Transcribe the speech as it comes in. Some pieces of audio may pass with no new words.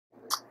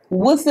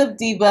What's up,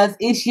 divas?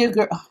 It's your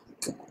girl. Oh,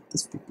 God,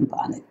 this freaking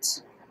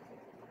bonnet.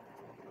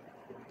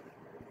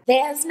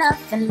 There's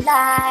nothing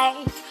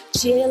like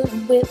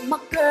chilling with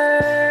my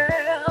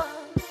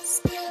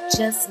girls.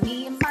 Just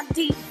me and my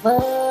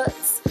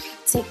divas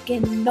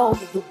taking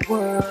over the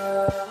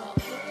world.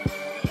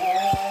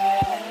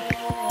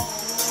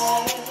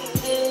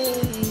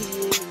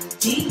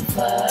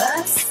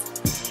 Divas.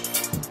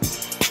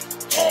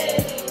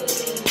 Hey,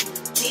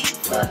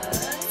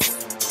 divas.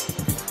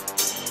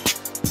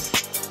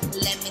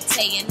 Let me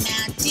tell you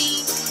now,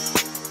 D-I-V-A-S,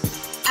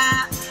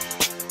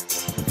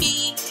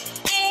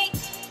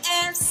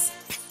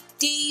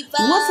 divas.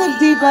 What's up,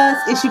 divas?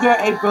 It's your girl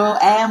April,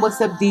 and what's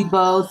up,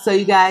 Debo? So,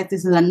 you guys,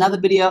 this is another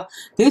video.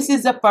 This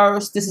is the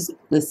first.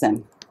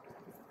 Listen.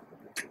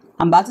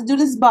 I'm about to do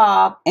this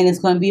bob, and it's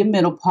going to be a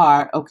middle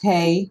part,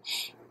 okay?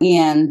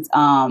 And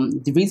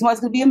the reason why it's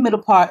going to be a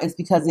middle part is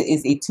because it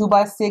is a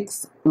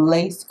 2x6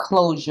 lace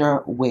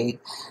closure wig.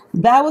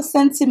 That was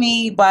sent to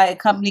me by a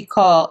company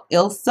called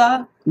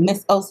Ilsa.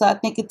 Miss Ilsa, I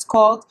think it's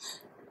called.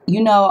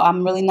 You know,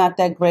 I'm really not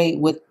that great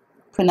with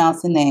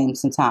pronouncing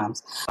names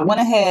sometimes. I went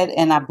ahead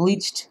and I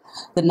bleached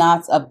the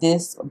knots of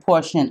this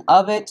portion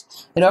of it.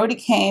 It already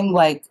came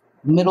like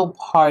middle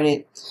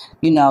parted,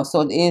 you know,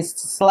 so it is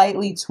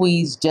slightly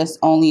tweezed, just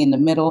only in the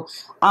middle.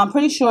 I'm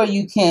pretty sure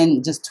you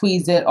can just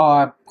tweeze it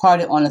or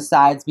part it on the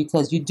sides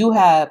because you do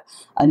have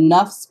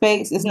enough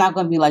space. It's not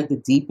going to be like the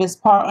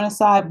deepest part on the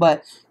side,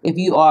 but if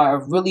you are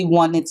really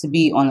wanting it to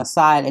be on the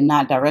side and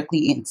not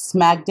directly in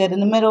smack dead in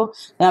the middle,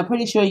 then I'm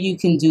pretty sure you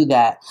can do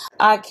that.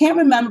 I can't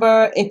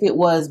remember if it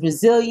was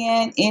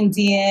Brazilian,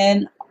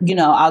 Indian, you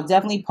know, I'll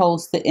definitely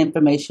post the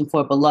information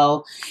for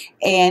below.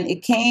 And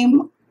it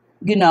came,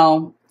 you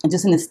know,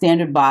 just in the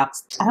standard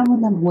box. I don't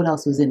remember what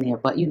else was in there,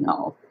 but you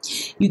know,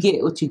 you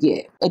get what you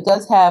get. It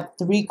does have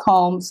 3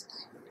 combs,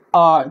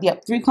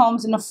 3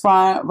 combs in the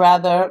front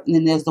rather, and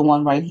then there's the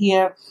one right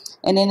here.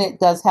 And then it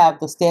does have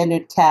the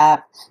standard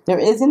cap. There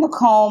isn't a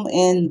comb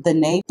in the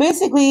nape.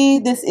 Basically,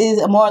 this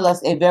is more or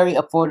less a very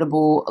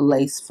affordable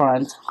lace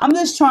front. I'm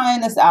just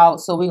trying this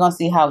out, so we're gonna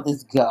see how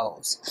this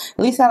goes.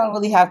 At least I don't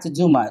really have to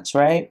do much,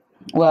 right?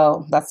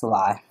 Well, that's a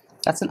lie.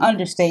 That's an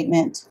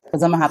understatement,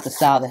 because I'm going to have to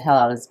style the hell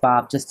out of this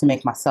bob just to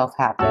make myself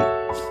happy.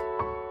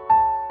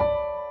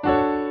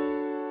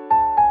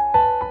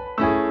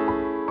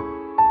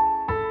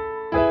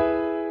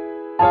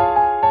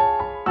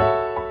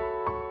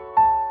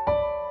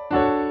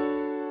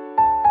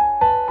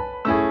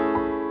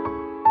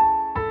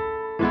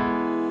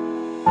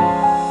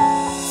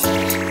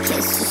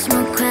 Kiss the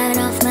smoke right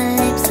off my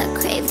lips. I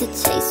crave the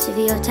taste of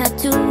your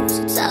tattoos.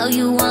 It's how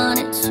you want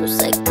it, so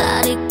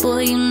psychotic,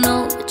 boy, you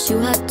know what you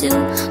have to.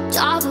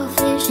 Job of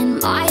vision,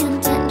 my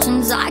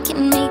intentions, I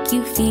can make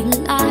you feel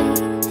alive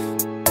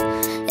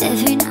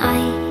every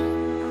night.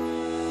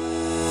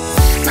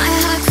 My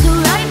heart's so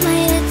right, my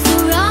head's so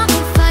wrong.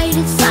 You fight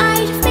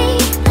inside of me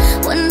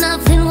when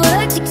nothing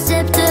works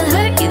except to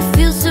hurt. You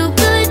feel so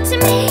good to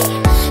me.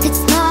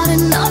 It's not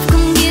enough,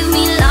 come give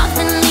me love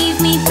and leave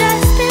me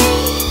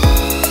desperately.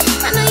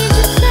 I know you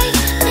just like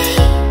me,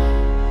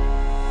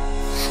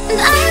 and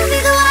I'll be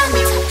the one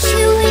to touch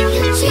you in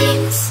your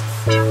dreams.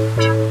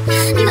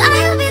 And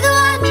I'll be the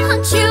one to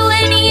haunt you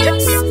when you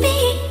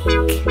speak.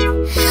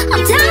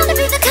 I'm down to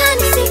be the kind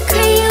of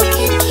secret you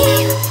can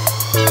keep.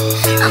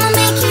 I'ma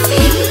make you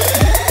feel,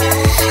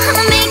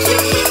 I'ma make you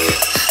feel.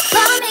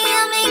 For me,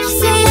 I'll make you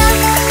say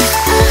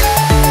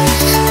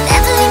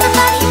never leave my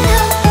body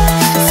alone.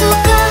 So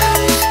go,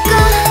 go,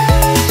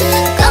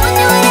 go and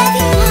do whatever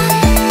you want.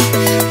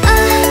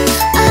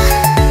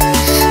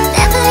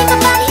 Never leave my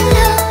body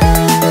alone.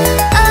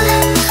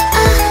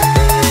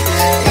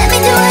 Let me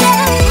do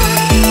whatever you want.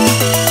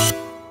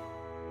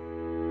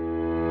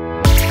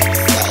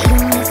 Say you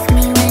miss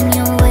me when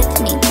you're with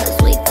me, 'cause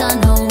we've done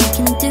all we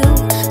can do.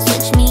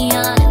 Switch me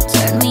on and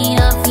turn me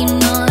off, you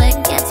know that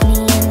gets me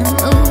in the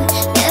mood.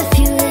 If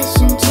you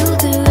listen to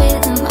the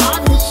rhythm of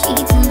the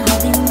sheets and how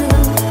they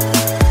move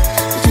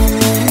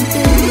gently and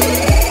through.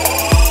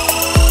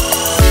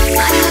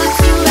 My heart's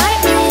so right,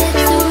 my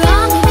head's so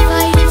wrong. You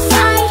fight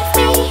inside of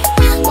me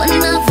when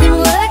nothing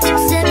works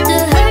except to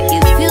hurt. You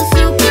feel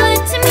so good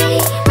to me.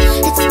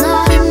 It's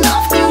not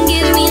enough, come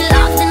give me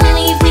love and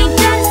leave me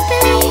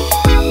desperately.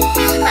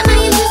 I know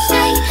you just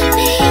like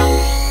me,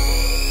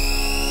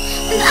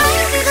 and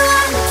I'll be the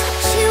one to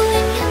touch you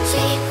in your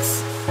dreams.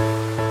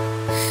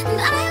 And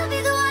I'll be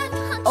the one to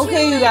haunt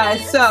Okay, you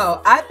guys,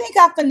 so I think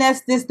I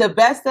finessed this the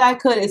best that I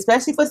could,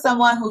 especially for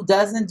someone who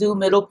doesn't do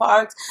middle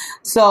parts.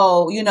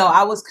 So, you know,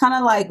 I was kind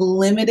of like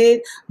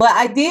limited, but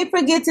I did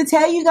forget to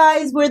tell you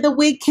guys where the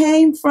wig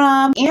came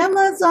from.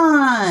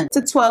 Amazon. It's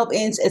a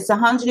 12-inch. It's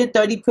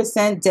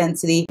 130%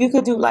 density. You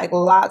could do like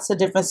lots of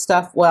different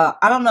stuff. Well,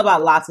 I don't know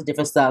about lots of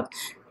different stuff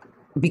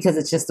because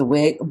it's just a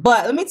wig,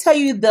 but let me tell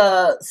you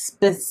the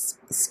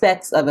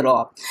specks of it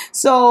all.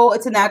 So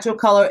it's a natural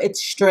color.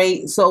 It's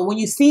straight. So when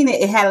you seen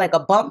it, it had like a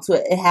bump to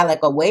it. It had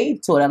like a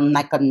wave to it, and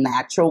like a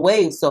natural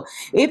wave. So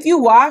if you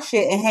wash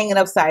it and hang it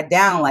upside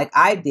down like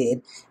I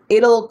did,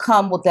 it'll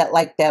come with that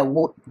like that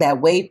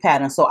wave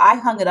pattern. So I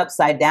hung it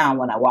upside down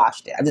when I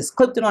washed it. I just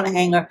clipped it on a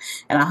hanger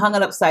and I hung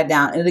it upside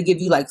down, and it'll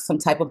give you like some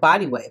type of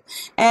body wave.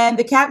 And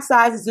the cap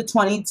size is a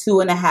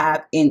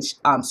 22.5-inch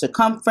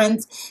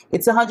circumference.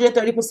 It's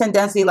 130%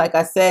 density. Like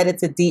I said,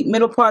 it's a deep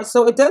middle part,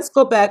 so it does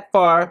go back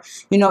far.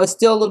 You know, it's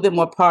still a little bit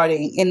more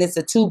parting, and it's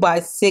a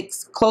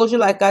 2x6 closure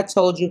like I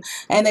told you.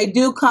 And they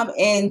do come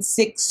in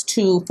 6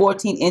 to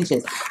 14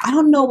 inches. I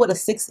don't know what a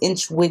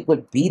 6-inch wig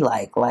would be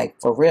like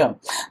for real.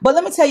 But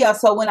let me tell you,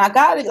 so when I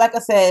got it, like I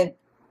said,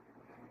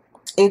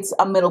 it's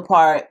a middle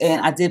part,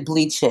 and I did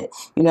bleach it.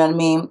 You know what I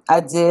mean? I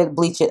did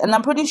bleach it, and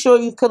I'm pretty sure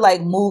you could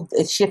like move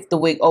and shift the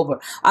wig over.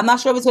 I'm not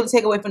sure if it's going to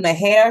take away from the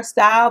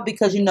hairstyle,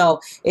 because you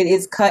know it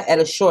is cut at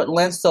a short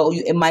length, so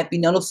it might be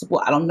noticeable.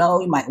 I don't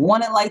know. You might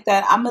want it like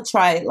that. I'm gonna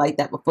try it like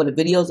that before the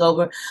video's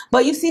over.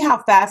 But you see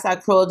how fast I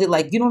curled it.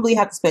 Like, you don't really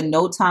have to spend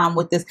no time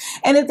with this,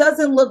 and it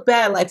doesn't look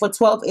bad. Like, for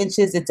 12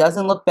 inches, it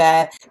doesn't look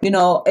bad. You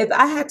know, if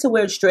I had to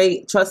wear it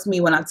straight, trust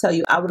me when I tell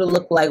you, I would have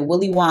looked like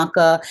Willy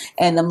Wonka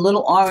and them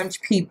little orange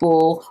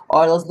people,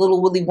 or those little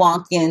Willy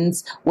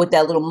Wonkins with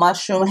that little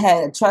mushroom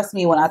head. Trust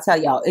me when I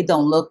tell y'all, it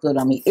don't look good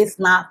on me. It's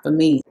not for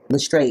me, the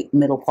straight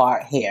middle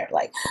part hair.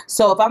 Like,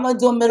 so if I'm gonna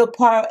do a middle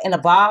part and a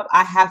bob,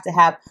 I have to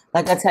have,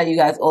 like I tell you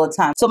guys all the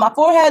time. So my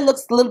forehead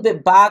looks a little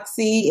bit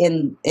boxy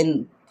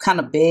and kind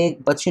of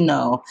big, but you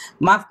know,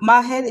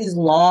 my head is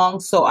long,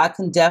 so I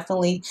can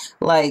definitely,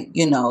 like,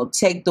 you know,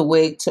 take the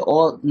wig to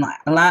all,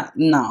 not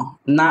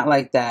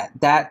like that.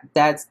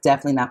 That's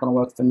definitely not gonna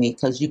work for me,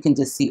 because you can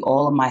just see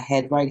all of my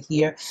head right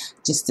here,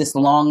 just this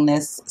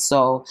longness.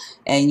 So,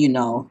 and you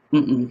know,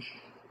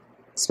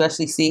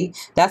 especially, see,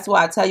 that's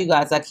why I tell you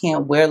guys I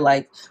can't wear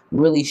like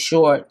really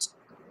short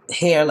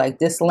hair like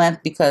this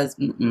length, because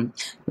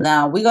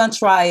now we're gonna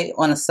try it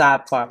on a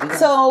side part.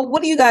 So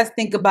what do you guys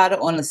think about it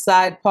on the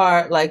side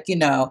part? Like, you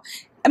know,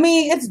 I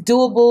mean, it's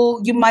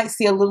doable. You might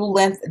see a little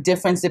length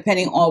difference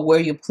depending on where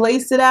you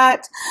place it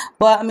at,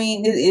 but I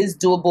mean, it is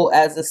doable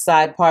as a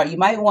side part. You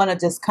might want to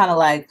just kind of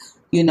like,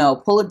 you know,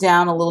 pull it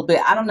down a little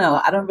bit. I don't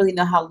know. I don't really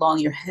know how long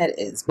your head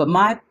is, but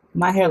my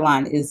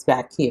hairline is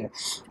back here,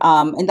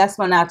 and that's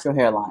my natural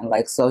hairline.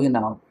 Like, so, you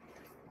know,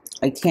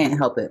 I can't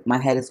help it. My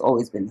head has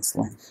always been this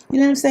length. You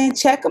know what I'm saying?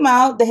 Check them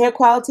out. The hair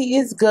quality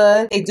is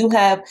good. They do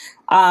have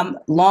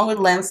longer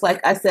lengths.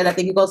 Like I said, I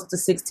think it goes up to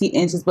 16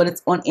 inches, but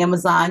it's on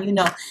Amazon, you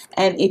know.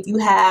 And if you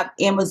have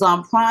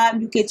Amazon Prime,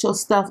 you get your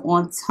stuff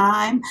on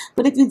time.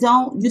 But if you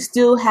don't, you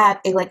still have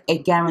a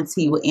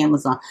guarantee with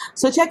Amazon.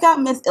 So check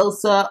out Miss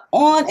Ilsa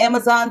on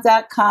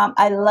Amazon.com.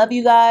 I love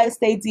you guys.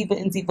 Stay diva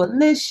and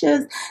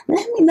divalicious.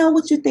 Let me know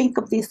what you think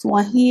of this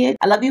one here.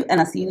 I love you, and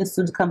I'll see you in a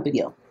soon to come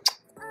video.